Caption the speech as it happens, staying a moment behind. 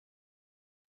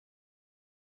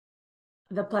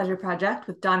The Pleasure Project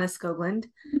with Donna Skoglund,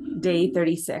 day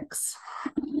 36.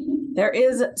 There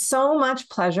is so much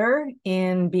pleasure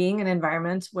in being in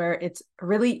environments where it's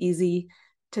really easy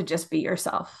to just be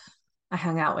yourself. I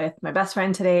hung out with my best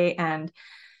friend today, and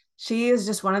she is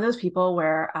just one of those people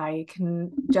where I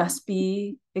can just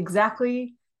be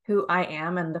exactly who I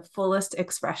am and the fullest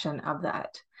expression of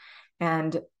that.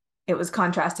 And it was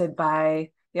contrasted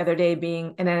by the other day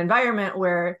being in an environment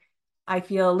where I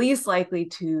feel least likely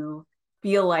to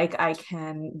feel like I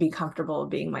can be comfortable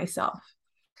being myself.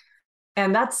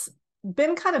 And that's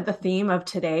been kind of the theme of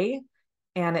today.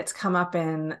 And it's come up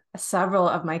in several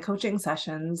of my coaching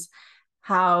sessions,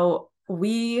 how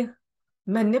we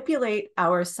manipulate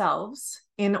ourselves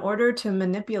in order to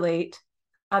manipulate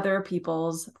other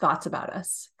people's thoughts about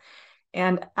us.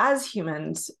 And as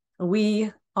humans,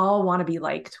 we all want to be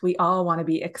liked. We all want to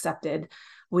be accepted.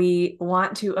 We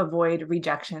want to avoid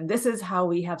rejection. This is how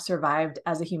we have survived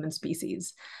as a human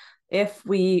species. If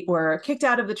we were kicked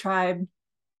out of the tribe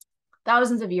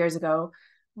thousands of years ago,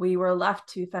 we were left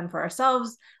to fend for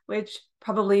ourselves, which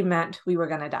probably meant we were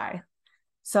going to die.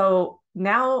 So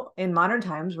now in modern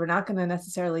times, we're not going to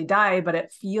necessarily die, but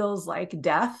it feels like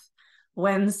death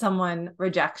when someone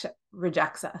rejects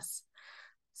us.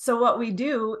 So what we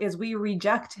do is we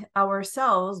reject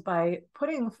ourselves by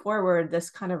putting forward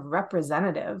this kind of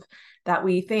representative that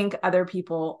we think other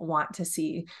people want to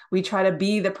see. We try to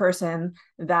be the person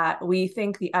that we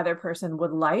think the other person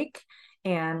would like,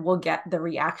 and we'll get the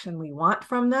reaction we want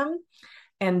from them.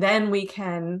 And then we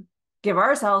can give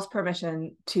ourselves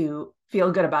permission to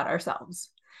feel good about ourselves.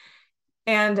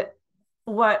 And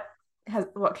what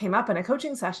came up in a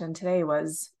coaching session today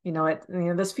was,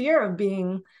 this fear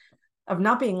of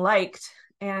not being liked.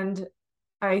 And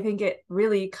I think it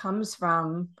really comes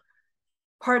from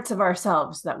parts of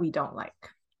ourselves that we don't like,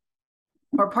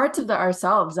 or parts of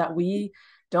ourselves that we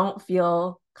don't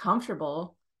feel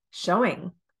comfortable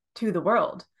showing to the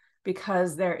world,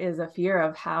 because there is a fear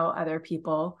of how other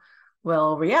people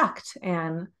will react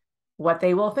and what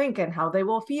they will think and how they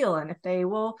will feel and if they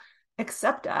will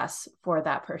accept us for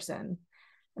that person.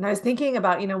 And I was thinking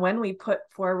about, when we put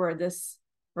forward this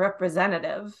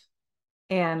representative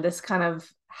and this kind of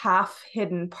half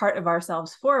hidden part of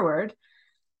ourselves forward,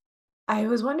 I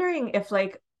was wondering if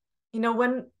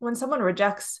when someone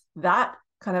rejects that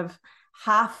kind of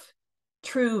half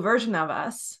true version of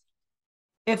us,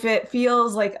 if it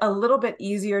feels like a little bit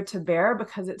easier to bear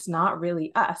because it's not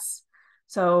really us.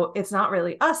 So it's not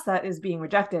really us that is being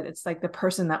rejected. It's like the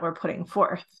person that we're putting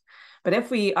forth. But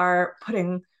if we are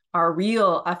putting our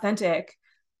real, authentic,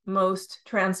 most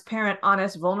transparent,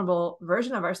 honest, vulnerable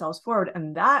version of ourselves forward,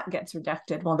 and that gets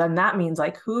rejected, well, then that means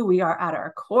like who we are at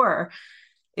our core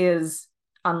is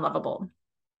unlovable.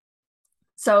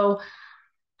 So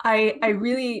I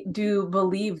really do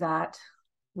believe that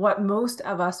what most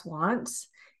of us want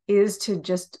is to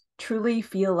just truly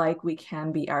feel like we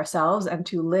can be ourselves and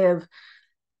to live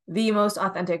the most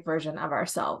authentic version of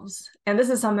ourselves. And this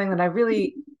is something that I've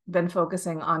really been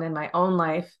focusing on in my own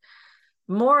life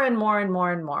more and more and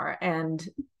more and more. And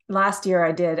last year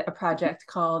I did a project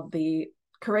called the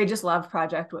Courageous Love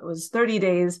Project. It was 30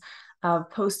 days of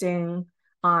posting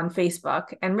on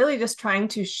Facebook and really just trying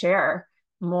to share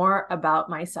more about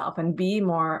myself and be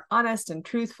more honest and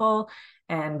truthful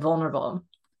and vulnerable.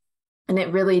 And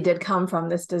it really did come from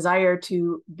this desire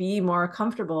to be more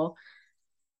comfortable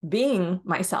being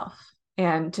myself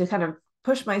and to kind of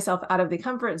push myself out of the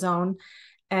comfort zone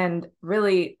and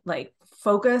really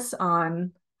focus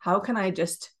on how can I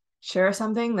just share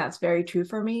something that's very true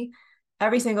for me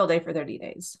every single day for 30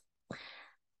 days.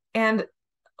 And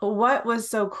what was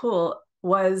so cool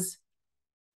was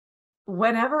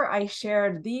whenever I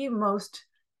shared the most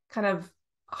kind of,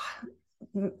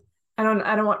 I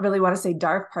don't really want to say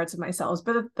dark parts of myself,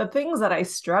 but the things that I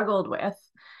struggled with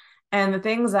and the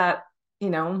things that,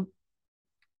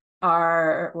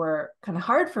 were kind of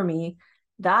hard for me,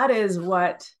 that is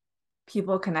what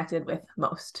people connected with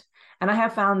most. And I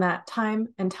have found that time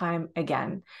and time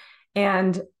again.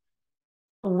 And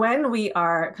when we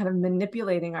are kind of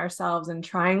manipulating ourselves and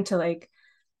trying to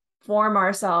form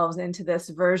ourselves into this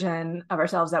version of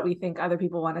ourselves that we think other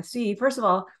people want to see, first of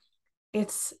all,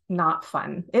 it's not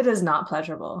fun. It is not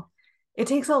pleasurable. It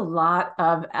takes a lot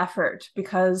of effort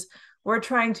because we're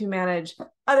trying to manage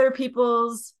other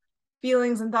people's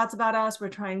feelings and thoughts about us. We're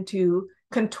trying to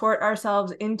contort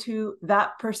ourselves into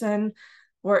that person.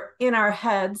 We're in our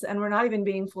heads and we're not even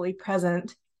being fully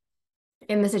present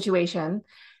in the situation.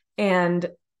 And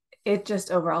it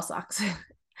just overall sucks.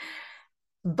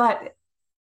 But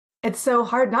it's so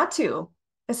hard not to,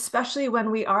 especially when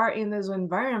we are in those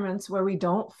environments where we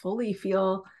don't fully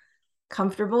feel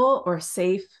comfortable or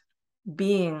safe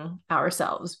being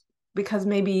ourselves, because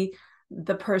maybe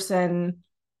the person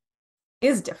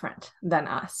is different than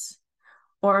us.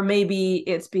 Or maybe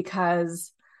it's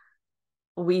because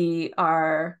we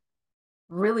are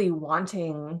really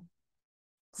wanting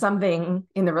something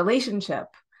in the relationship.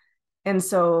 And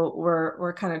so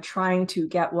we're kind of trying to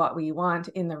get what we want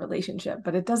in the relationship,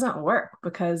 but it doesn't work,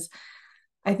 because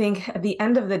I think at the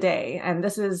end of the day, and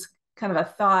this is kind of a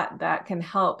thought that can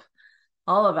help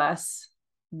all of us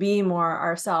be more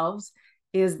ourselves,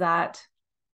 is that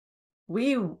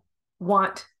we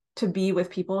want to be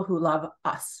with people who love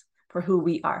us for who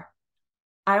we are.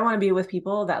 I want to be with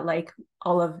people that like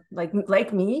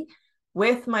me,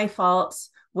 with my faults,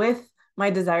 with my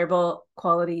desirable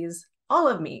qualities, all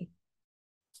of me.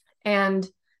 And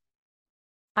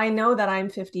I know that I'm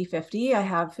 50-50. I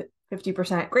have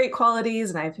 50% great qualities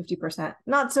and I have 50%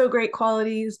 not so great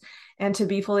qualities, and to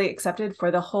be fully accepted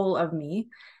for the whole of me.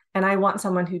 And I want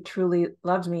someone who truly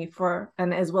loves me for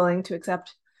and is willing to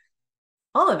accept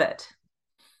all of it.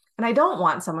 And I don't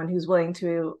want someone who's willing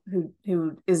to,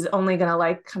 who is only going to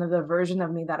like kind of the version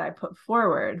of me that I put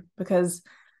forward, because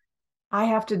I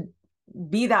have to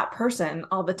be that person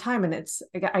all the time. And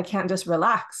I can't just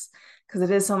relax, because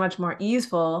it is so much more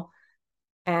easeful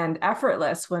and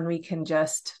effortless when we can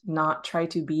just not try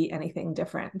to be anything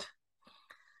different.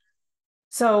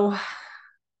 So,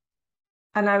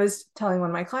 and I was telling one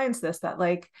of my clients this, that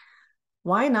like,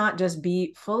 why not just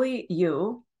be fully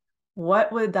you?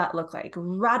 What would that look like?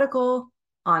 Radical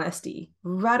honesty,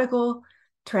 radical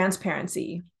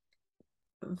transparency,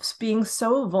 being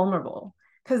so vulnerable,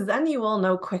 because then you will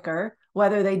know quicker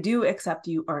whether they do accept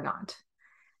you or not.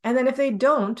 And then if they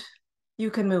don't,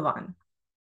 you can move on.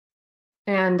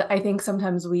 And I think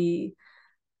sometimes we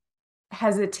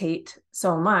hesitate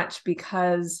so much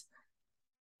because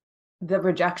the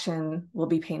rejection will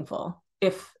be painful,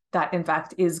 if that in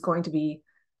fact is going to be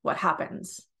what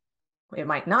happens. It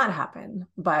might not happen,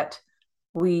 but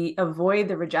we avoid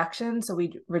the rejection. So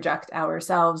we reject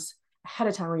ourselves ahead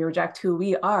of time. We reject who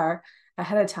we are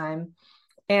ahead of time.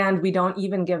 And we don't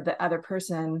even give the other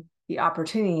person the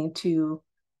opportunity to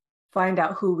find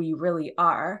out who we really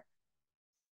are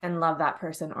and love that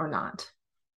person or not.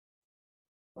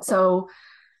 So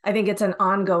I think it's an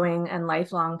ongoing and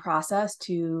lifelong process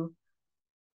to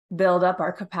build up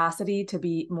our capacity to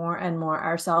be more and more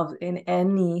ourselves in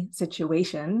any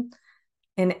situation,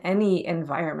 in any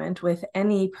environment, with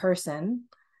any person,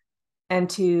 and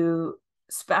to,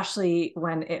 especially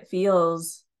when it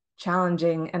feels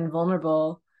challenging and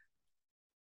vulnerable,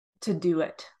 to do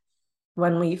it.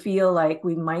 When we feel like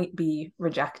we might be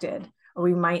rejected or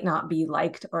we might not be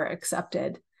liked or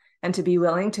accepted, and to be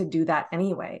willing to do that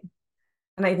anyway.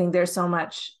 And I think there's so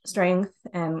much strength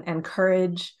and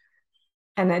courage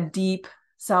and a deep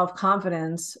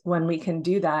self-confidence when we can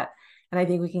do that. And I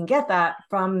think we can get that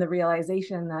from the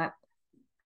realization that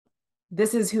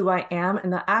this is who I am,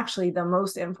 and that actually the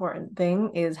most important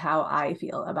thing is how I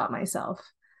feel about myself.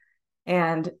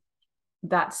 And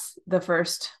that's the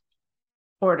first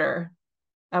order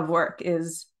of work,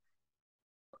 is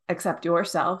accept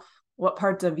yourself. What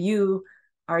parts of you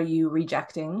are you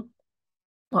rejecting?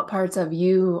 What parts of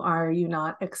you are you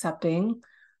not accepting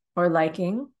or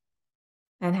liking?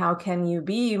 And how can you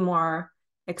be more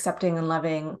accepting and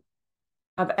loving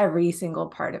of every single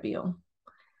part of you?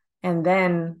 And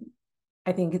then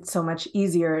I think it's so much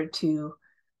easier to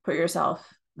put yourself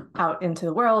out into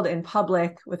the world in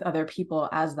public with other people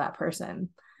as that person,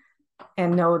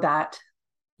 and know that,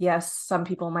 yes, some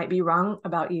people might be wrong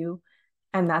about you,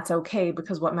 and that's okay,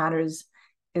 because what matters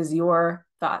is your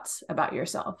thoughts about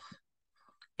yourself.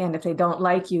 And if they don't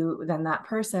like you, then that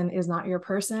person is not your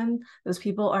person. Those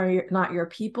people are not your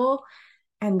people,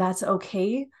 and that's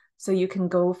okay. So you can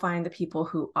go find the people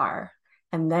who are,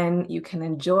 and then you can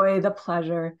enjoy the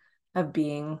pleasure of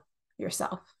being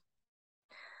yourself.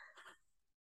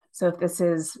 So if this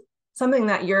is something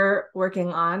that you're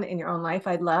working on in your own life,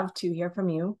 I'd love to hear from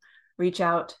you. Reach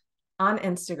out on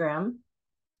Instagram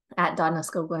at Donna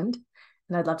Skoglund,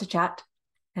 and I'd love to chat.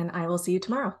 And I will see you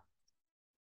tomorrow.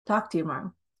 Talk to you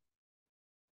tomorrow.